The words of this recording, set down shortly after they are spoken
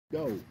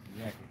Go.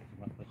 Exactly. I'm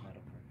not putting that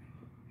up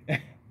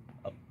there.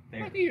 Up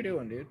there. What are you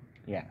doing, dude?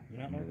 Yeah. You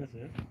don't know what this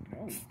is?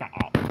 No.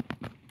 Stop.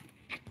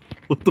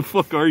 What the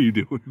fuck are you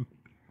doing?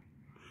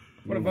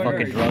 What about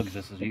fucking yours? drugs?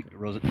 This is the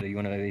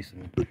one of these.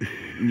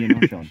 You know,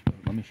 Sean,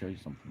 let me show you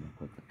something real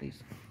quick with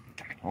these.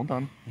 Hold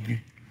on.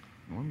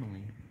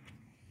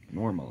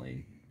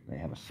 Normally, they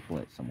have a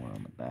split somewhere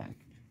on the back.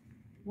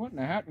 What in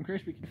the hot and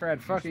crispy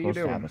fried fuck are you Supposed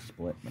to doing? have a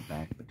split in the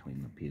back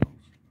between the peels.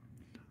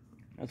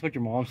 That's what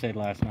your mom said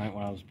last night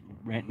when I was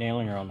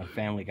nailing her on the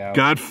family couch.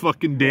 God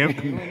fucking damn.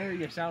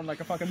 You sound like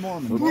a fucking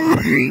Mormon.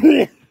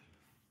 Well,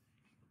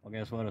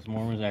 guess what? Us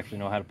Mormons actually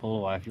know how to pull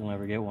a wife. You'll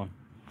never get one.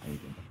 There you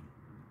go.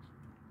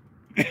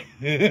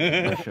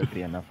 There should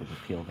be enough of a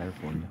peel there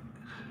for you.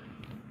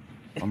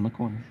 On the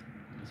corner.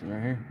 Is it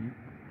right here?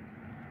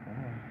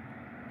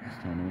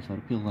 Still knows how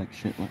to peel like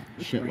shit like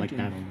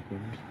that on the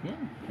corners. Yeah,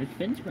 it's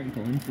been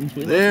sprinkling since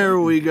we There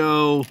we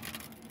go.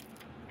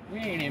 We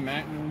ain't in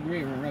Mountain.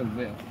 We're in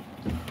Roosevelt.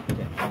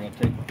 Okay, I'm gonna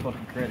take my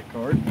fucking credit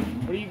card.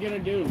 What are you gonna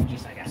do?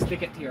 Just like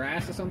stick it to your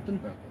ass or something?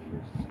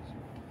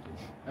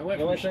 I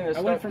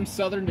went from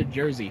Southern to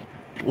Jersey.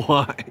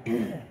 Why?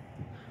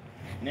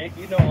 Nick,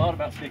 you know a lot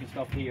about sticking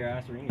stuff to your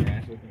ass or in your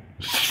ass with me.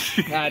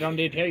 I don't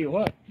need to tell you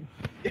what.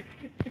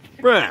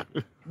 Bruh.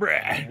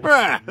 Bruh.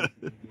 Bruh.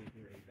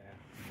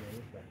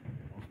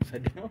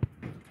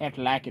 Have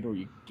to like it or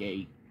you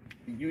gay.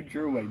 You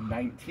drew a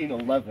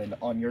 1911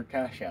 on your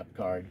Cash App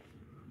card.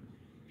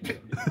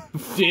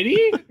 Did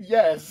he?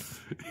 Yes.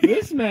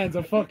 This man's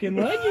a fucking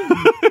legend.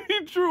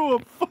 He drew a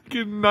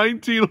fucking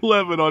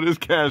 1911 on his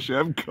Cash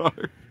App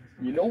card.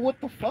 You know what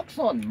the fuck's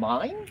on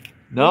mine?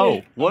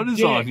 No. What is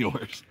dick. on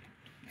yours?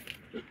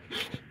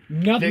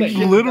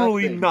 Nothing.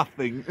 Literally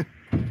nothing.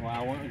 Well,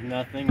 I went with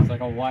nothing. It's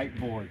like a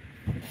whiteboard.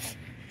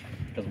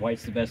 Because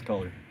white's the best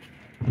color.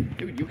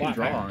 Dude, you can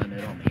draw on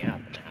it on the app.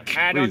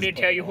 I don't need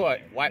to tell you what.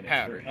 White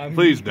powder.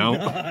 Please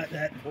don't.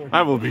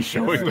 I will be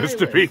showing this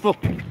to people.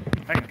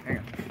 Hang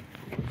on.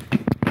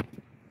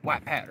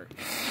 White powder.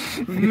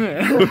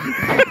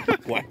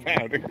 White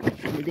powder.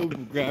 I'm gonna go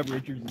grab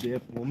Richard's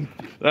dip one.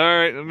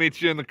 Alright, I'll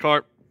meet you in the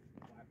cart.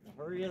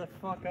 Hurry the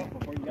fuck up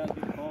before you guys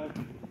get called.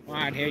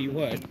 Well, I tell you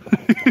what.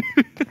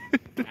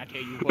 I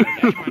tell you what.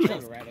 That's my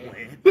shoulder right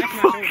there. That's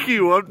my Fuck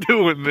you, I'm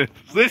doing this.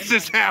 This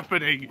is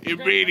happening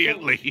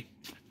immediately.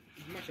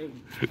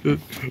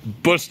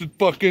 Busted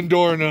fucking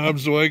doorknob,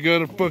 so I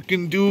gotta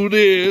fucking do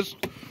this.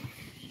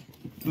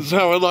 This is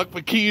how I locked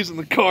my keys in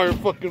the car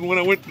fucking when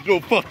I went to go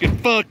fucking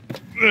fuck.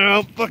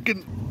 Oh,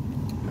 fucking.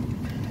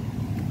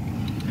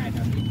 I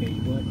don't need to tell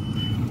you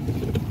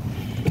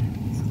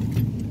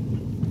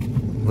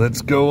what.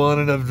 Let's go on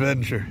an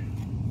adventure.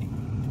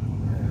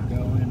 We're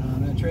going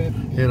on a trip.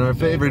 In our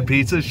favorite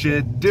piece of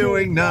shit,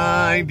 doing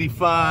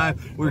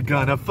 95. We're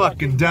gonna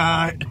fucking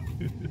die.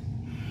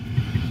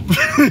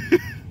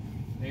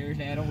 There's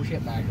that old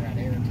shit bag right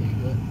there. I'll tell you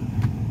what.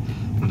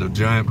 There's a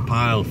giant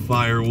pile of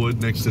firewood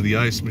next to the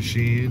ice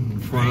machine in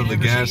front of the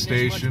gas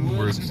station.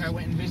 Where Since I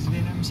went and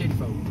visited them city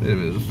folk.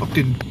 it was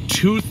fucking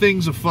 2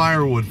 things of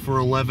firewood for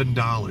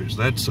 $11.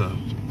 That's a I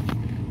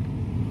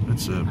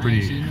ain't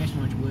pretty. seen this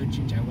much wood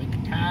since I went to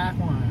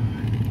Taiwan.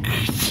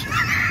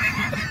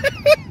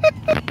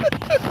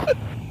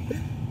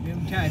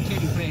 Them Thai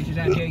titty places,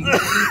 I tell you.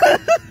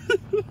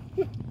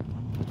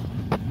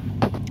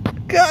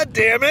 God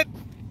damn it!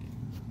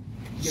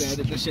 You gonna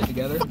edit this shit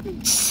together?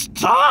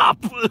 Stop!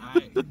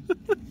 Alright.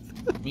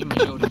 Me and my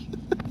shoulder.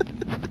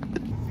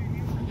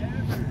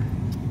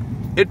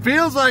 It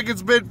feels like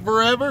it's been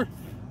forever.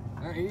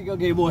 Alright, here you go,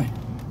 gay boy.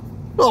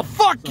 Oh,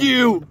 fuck So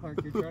you!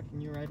 Park your truck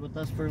and you ride with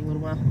us for a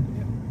little while.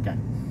 Okay.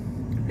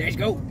 Let's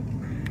go.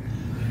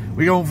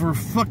 We going for a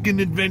fucking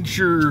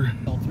adventure.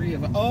 All three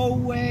of us. Oh,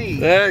 wait.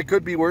 Yeah, it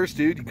could be worse,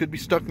 dude. You could be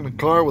stuck in a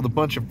car with a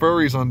bunch of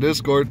furries on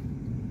Discord.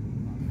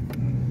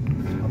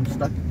 I'm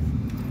stuck.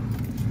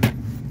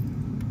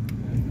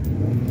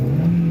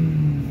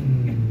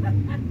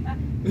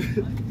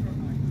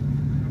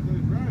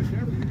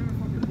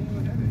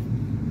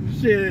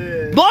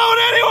 Shit. Blow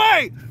it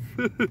anyway!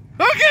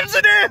 Who gives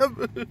a damn?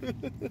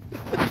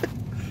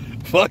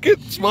 Fuck it,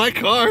 it's my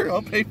car.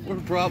 I'll pay for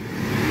the problem.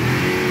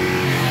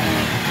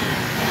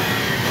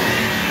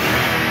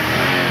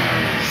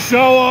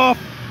 Show off!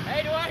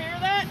 Hey, do I hear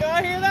that? Do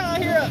I hear that?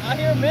 I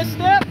hear a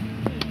misstep.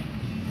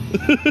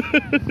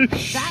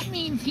 That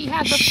means he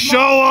has a Show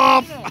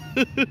off!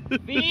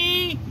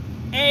 V8.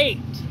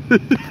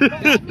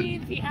 That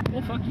means he has.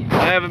 Well, fuck you.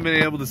 I haven't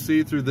been able to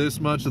see through this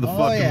much of the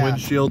fucking yeah.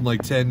 windshield in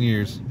like 10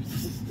 years.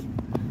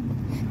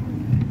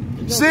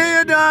 See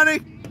ya, Donnie!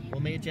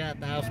 We'll meet you at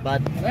the house,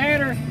 bud.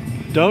 Later.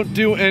 Don't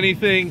do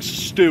anything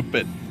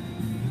stupid.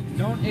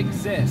 Don't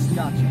exist.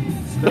 Gotcha.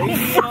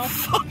 For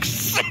fuck's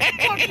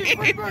sake! Fucking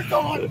Freebird's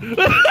on.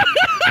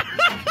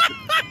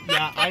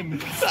 Yeah, I'm.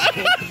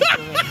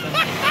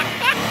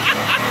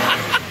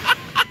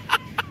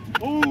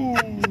 Oh,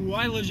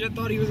 I legit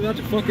thought he was about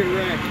to fucking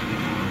wreck.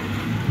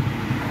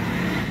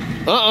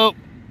 Uh-oh.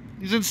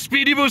 He's in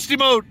speedy boosty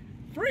mode.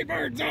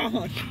 Freebird's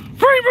on.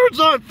 Freebird's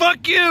on!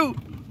 Fuck you!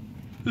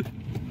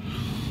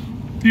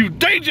 You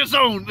danger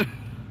zone!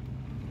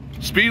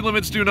 Speed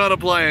limits do not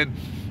apply. And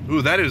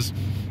ooh, that is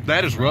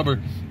rubber.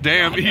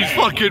 Damn, he's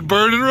fucking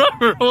burning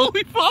rubber.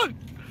 Holy fuck!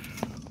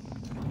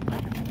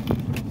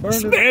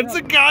 This man's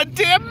a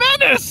goddamn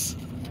menace.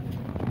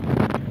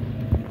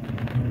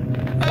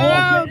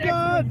 Oh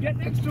God! Get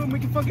next to him. We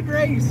can fucking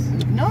race.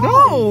 No.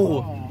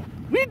 Oh.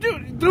 We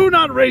do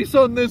not race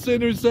on this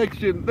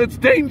intersection. That's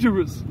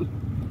dangerous.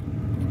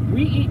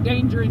 We eat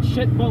danger and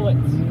shit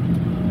bullets.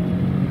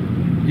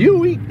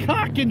 You eat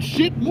cock and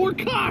shit more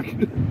cock.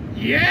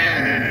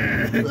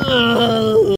 Yeah!